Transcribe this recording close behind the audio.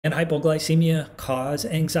Can hypoglycemia cause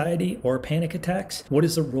anxiety or panic attacks? What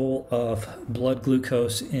is the role of blood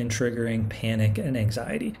glucose in triggering panic and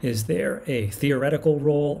anxiety? Is there a theoretical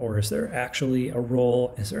role or is there actually a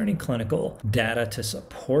role? Is there any clinical data to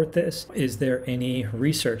support this? Is there any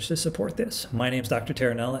research to support this? My name is Dr.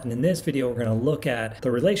 Terranella, and in this video, we're going to look at the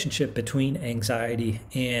relationship between anxiety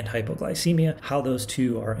and hypoglycemia, how those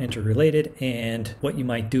two are interrelated, and what you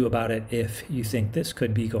might do about it if you think this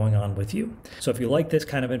could be going on with you. So if you like this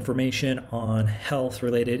kind of information on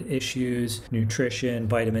health-related issues, nutrition,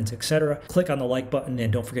 vitamins, etc., click on the like button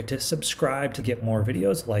and don't forget to subscribe to get more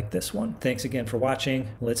videos like this one. Thanks again for watching.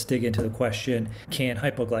 Let's dig into the question, can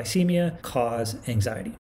hypoglycemia cause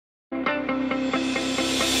anxiety?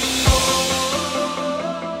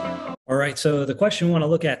 All right, so the question we want to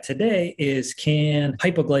look at today is, can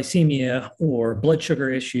hypoglycemia or blood sugar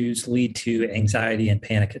issues lead to anxiety and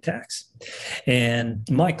panic attacks? And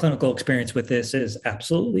my clinical experience with this is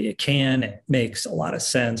absolutely it can. It makes a lot of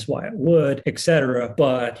sense why it would, etc.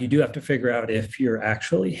 But you do have to figure out if you're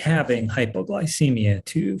actually having hypoglycemia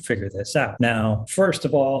to figure this out. Now, first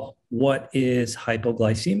of all, what is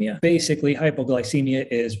hypoglycemia? Basically, hypoglycemia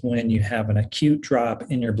is when you have an acute drop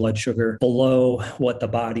in your blood sugar below what the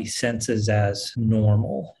body senses as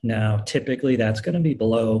normal. Now, typically that's going to be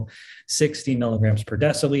below 60 milligrams per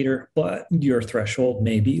deciliter, but your threshold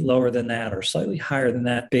may be lower than that or slightly higher than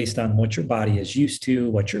that based on what your body is used to,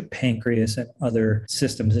 what your pancreas and other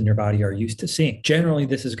systems in your body are used to seeing. Generally,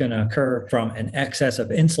 this is going to occur from an excess of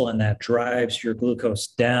insulin that drives your glucose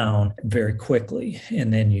down very quickly.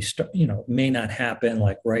 And then you start, may not happen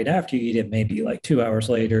like right after you eat it, maybe like 2 hours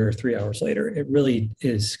later, 3 hours later. It really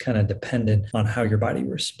is kind of dependent on how your body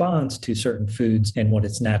responds to certain foods and what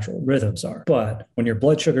its natural rhythms are. But when your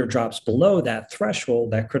blood sugar drops below that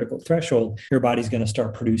threshold, that critical threshold, your body's going to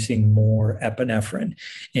start producing more epinephrine.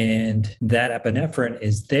 And that epinephrine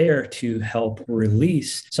is there to help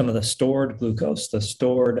release some of the stored glucose, the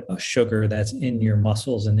stored sugar that's in your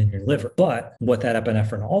muscles and in your liver. But what that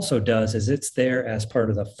epinephrine also does is it's there as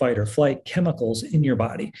part of the fight or flight chemicals in your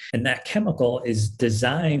body. And that chemical is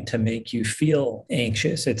designed to make you feel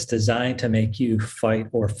anxious. It's designed to make you fight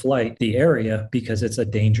or flight the area because it's a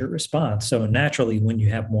danger response. So naturally, when you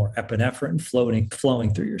have more epinephrine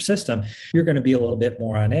flowing through your system, you're going to be a little bit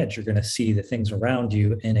more on edge. You're going to see the things around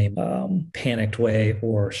you in a panicked way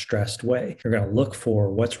or stressed way. You're going to look for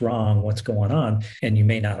what's wrong, what's going on, and you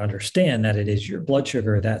may not understand that it is your blood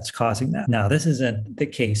sugar that's causing that. Now, this isn't the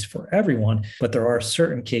case for everyone, but there are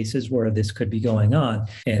certain cases where this could be going on,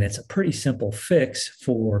 and it's a pretty simple fix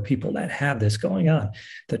for people that have this going on.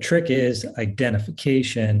 The trick is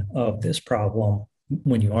identification of this problem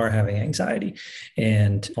when you are having anxiety.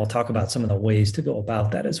 And I'll talk about some of the ways to go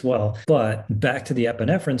about that as well. But back to the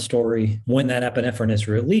epinephrine story, when that epinephrine is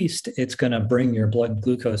released, it's going to bring your blood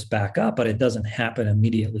glucose back up, but it doesn't happen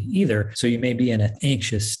immediately either. So you may be in an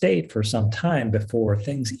anxious state for some time before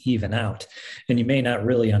things even out. And you may not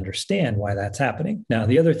really understand why that's happening. Now,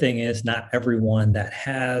 the other thing is not everyone that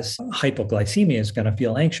has hypoglycemia is going to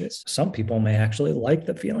feel anxious. Some people may actually like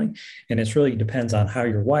the feeling. And it really depends on how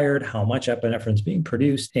you're wired, how much epinephrine is being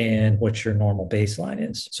produced, and what your normal baseline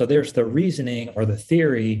is. So there's the reasoning or the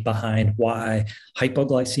theory behind why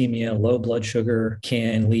hypoglycemia, low blood sugar,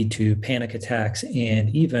 can lead to panic attacks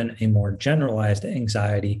and even a more generalized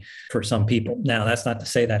anxiety for some people. Now, that's not to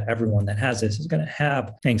say that everyone that has this is going to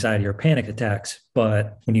have anxiety or panic attacks,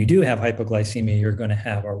 but when you do have hypoglycemia, you're going to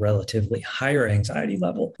have a relatively higher anxiety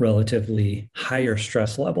level, relatively higher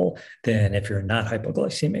stress level than if you're not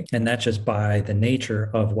hypoglycemic. And that's just by the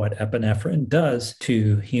nature of what epinephrine does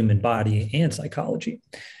to human body and psychology.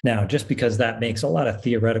 Now, just because that makes a lot of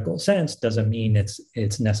theoretical sense doesn't mean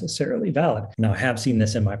it's necessarily valid. Now, I have seen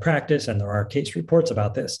this in my practice, and there are case reports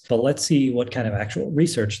about this, but let's see what kind of actual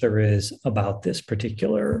research there is about this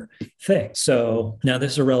particular thing. So now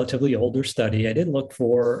this is a relatively older study. I did look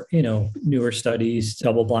for, newer studies,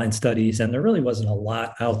 double-blind studies, and there really wasn't a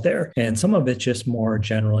lot out there. And some of it's just more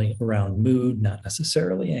generally around mood, not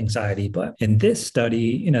necessarily anxiety. But in this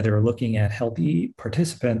study, they were looking at healthy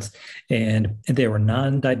participants, and they were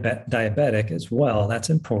non-diabetic as well. That's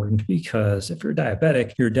important because if you're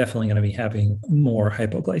diabetic, you're definitely going to be having more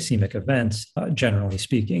hypoglycemic events, generally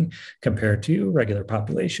speaking, compared to regular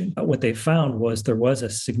population. What they found was there was a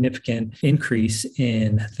significant increase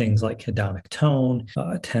in things like hedonic tone,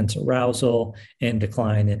 tense arousal, and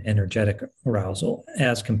decline in energetic arousal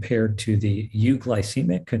as compared to the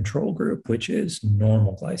euglycemic control group, which is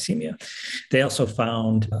normal glycemia. They also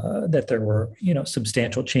found that there were,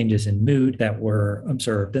 substantial changes in mood that were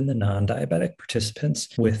observed in the non-diabetic participants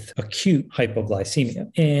with acute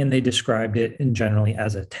hypoglycemia. And they described it in generally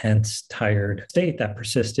as a tense, tired state that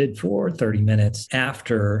persisted for 30 minutes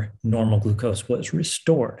after normal glucose was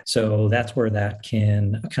restored. So that's where that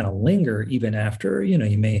can kind of linger even after, you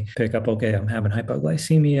may pick up, okay, I'm having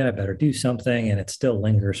hypoglycemia, I better do something, and it still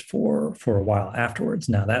lingers for a while afterwards.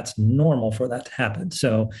 Now that's normal for that to happen.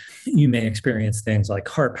 So you may experience things like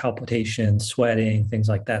heart palpitations, sweating, things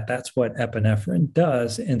like that. That's what epinephrine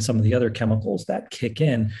does, and some of the other chemicals that kick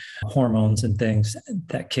in, hormones and things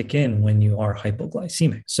that kick in when you are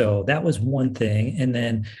hypoglycemic. So that was one thing. And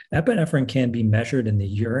then epinephrine can be measured in the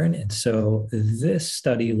urine. And so this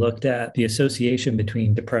study looked at the association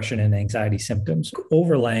between depression and anxiety symptoms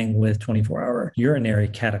overlaying with 24-hour urinary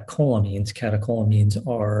catecholamines. Catecholamines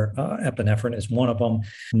are epinephrine is one of them,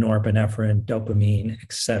 norepinephrine, dopamine,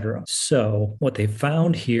 etc. So what they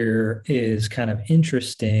found here is kind of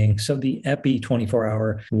interesting. So the Epi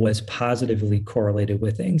 24-hour was positively correlated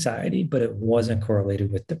with anxiety, but it wasn't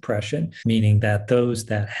correlated with depression, meaning that those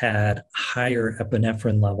that had higher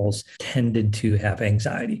epinephrine levels tended to have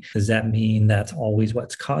anxiety. Does that mean that's always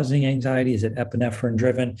what's causing anxiety? Is it epinephrine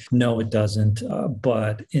driven? No, it doesn't.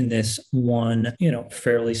 But in this one,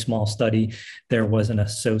 fairly small study, there was an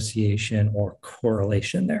association or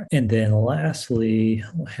correlation there. And then lastly,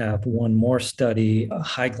 we'll have one more study, a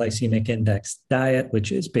high glycemic index diet,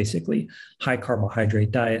 which is basically high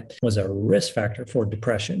carbohydrate diet, was a risk factor for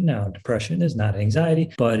depression. Now, depression is not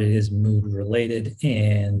anxiety, but it is mood related.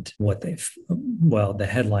 And the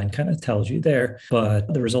headline kind of tells you there,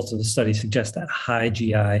 but the results of the study suggest that high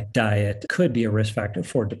GI diet could be a risk factor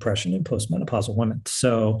for depression in postmenopausal women.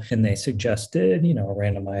 So, and they suggested, a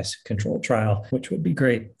randomized controlled trial, which would be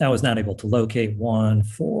great. I was not able to locate one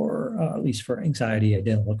for, at least for anxiety. I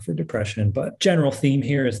didn't look for depression, but general theme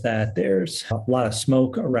here is that there's a lot of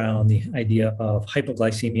smoke around the idea of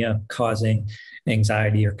hypoglycemia causing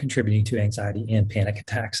anxiety or contributing to anxiety and panic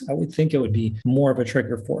attacks. I would think it would be more of a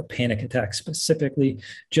trigger for panic attacks specifically,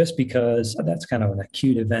 just because that's kind of an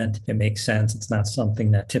acute event. It makes sense. It's not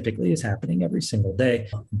something that typically is happening every single day.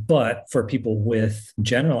 But for people with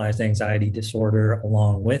generalized anxiety disorder,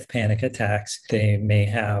 along with panic attacks, they may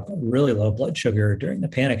have really low blood sugar during the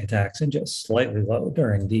panic attacks and just slightly low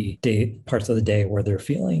during the parts of the day where they're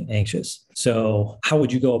feeling anxious. So how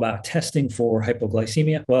would you go about testing for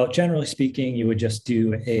hypoglycemia? Well, generally speaking, you would just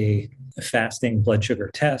do a fasting blood sugar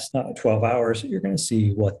test, 12 hours. You're going to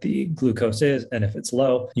see what the glucose is. And if it's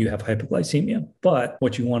low, you have hypoglycemia. But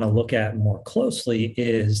what you want to look at more closely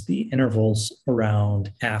is the intervals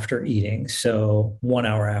around after eating. So 1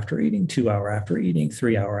 hour after eating, 2 hour after eating,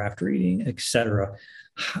 3 hour after eating, etc.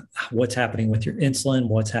 What's happening with your insulin,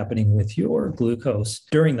 what's happening with your glucose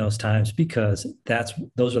during those times, because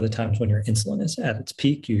those are the times when your insulin is at its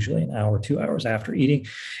peak, usually an hour, 2 hours after eating.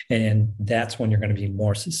 And that's when you're going to be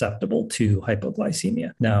more susceptible to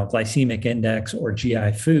hypoglycemia. Now, glycemic index or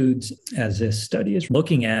GI foods, as this study is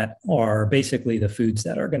looking at, are basically the foods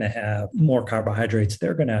that are going to have more carbohydrates.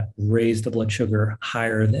 They're going to raise the blood sugar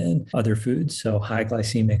higher than other foods. So high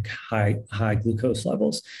glycemic, high glucose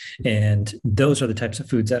levels. And those are the types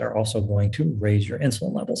of foods that are also going to raise your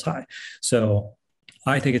insulin levels high. So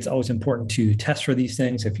I think it's always important to test for these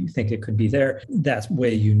things. If you think it could be there, that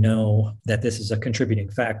way you know that this is a contributing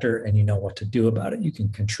factor and you know what to do about it. You can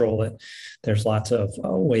control it. There's lots of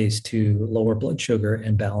ways to lower blood sugar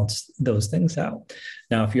and balance those things out.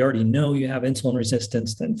 Now, if you already know you have insulin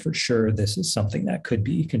resistance, then for sure this is something that could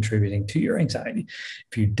be contributing to your anxiety.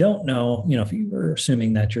 If you don't know, if you were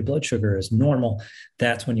assuming that your blood sugar is normal,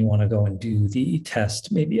 that's when you want to go and do the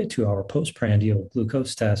test, maybe a 2-hour postprandial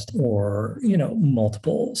glucose test, or,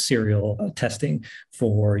 multiple serial testing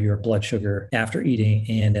for your blood sugar after eating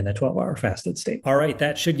and in a 12-hour fasted state. All right,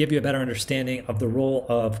 that should give you a better understanding of the role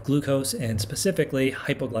of glucose and specifically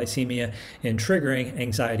hypoglycemia in triggering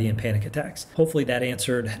anxiety and panic attacks. Hopefully that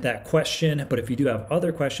answered that question, but if you do have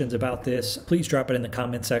other questions about this, please drop it in the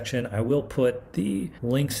comment section. I will put the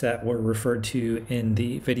links that were referred to in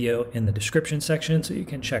the video in the description section, so you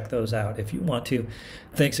can check those out if you want to.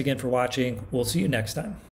 Thanks again for watching. We'll see you next time.